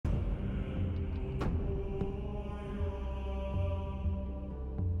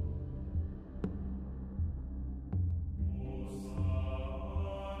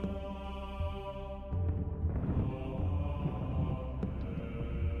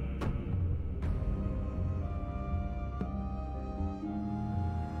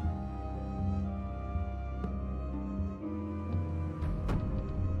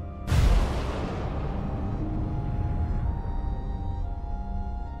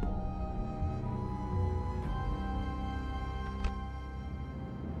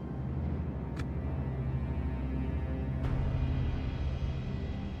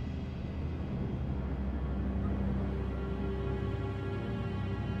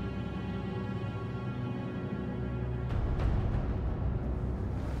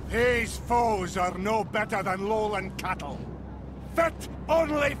These foes are no better than lowland cattle. Fit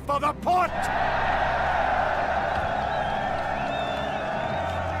only for the pot!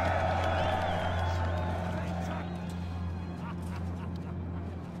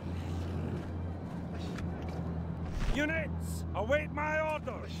 Units, await my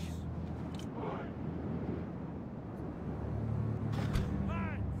orders!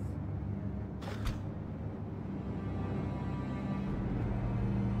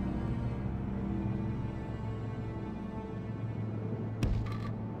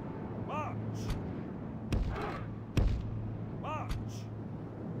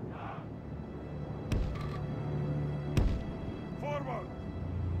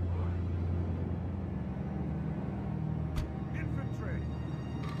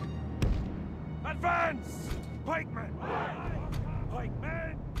 Advance! Pikemen!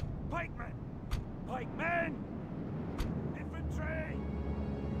 Pikemen! Pikemen! Pikemen! Infantry!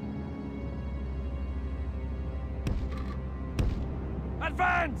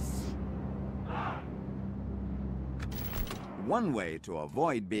 Advance! One way to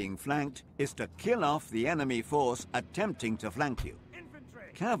avoid being flanked is to kill off the enemy force attempting to flank you.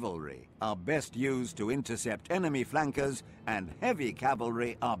 Cavalry are best used to intercept enemy flankers, and heavy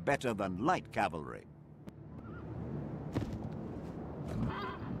cavalry are better than light cavalry.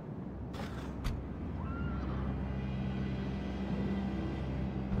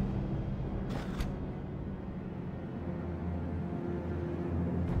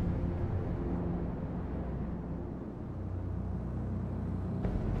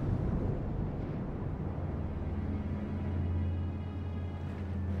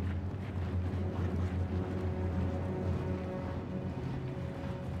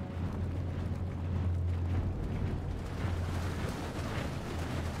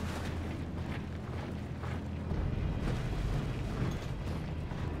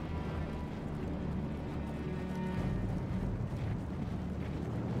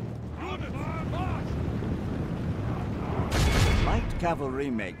 Cavalry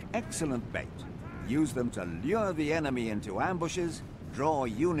make excellent bait. Use them to lure the enemy into ambushes, draw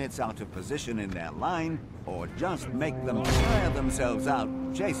units out of position in their line, or just make them tire themselves out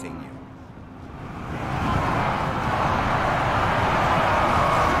chasing you.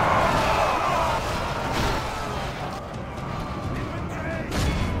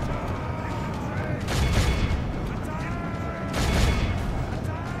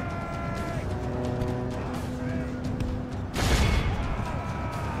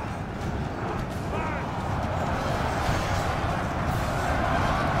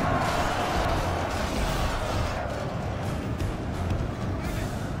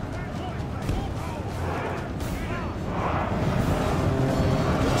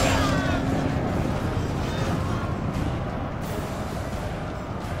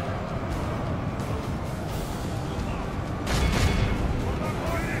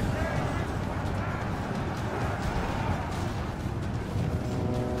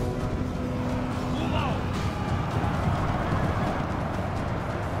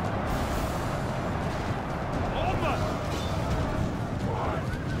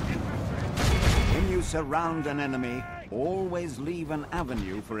 Surround an enemy, always leave an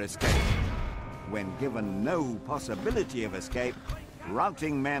avenue for escape. When given no possibility of escape,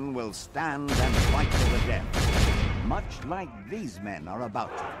 routing men will stand and fight to the death, much like these men are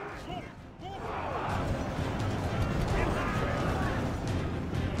about to.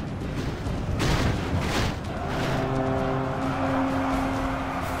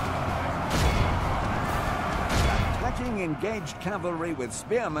 Engaged cavalry with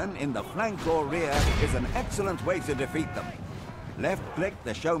spearmen in the flank or rear is an excellent way to defeat them. Left-click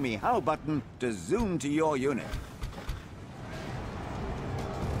the Show Me How button to zoom to your unit.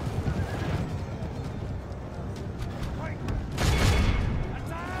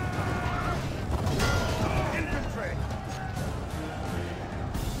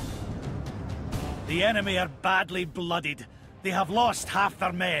 The enemy are badly bloodied. They have lost half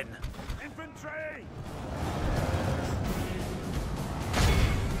their men. Infantry!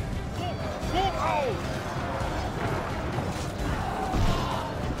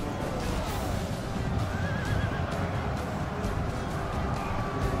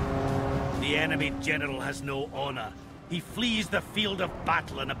 The enemy general has no honor. He flees the field of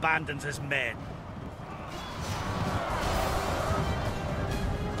battle and abandons his men.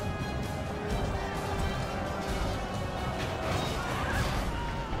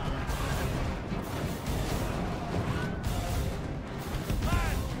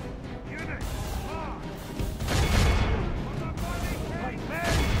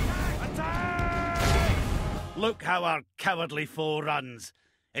 Look how our cowardly foe runs.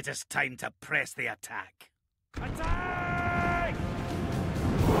 It is time to press the attack. Attack!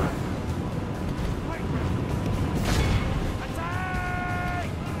 Pikemen! Attack!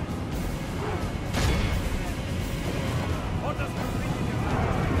 Orders completed.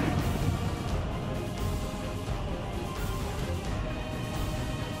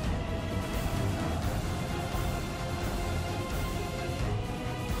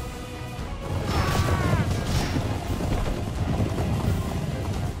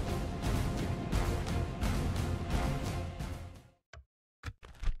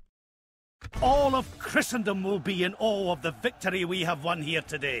 All of Christendom will be in awe of the victory we have won here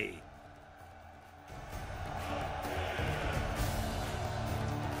today.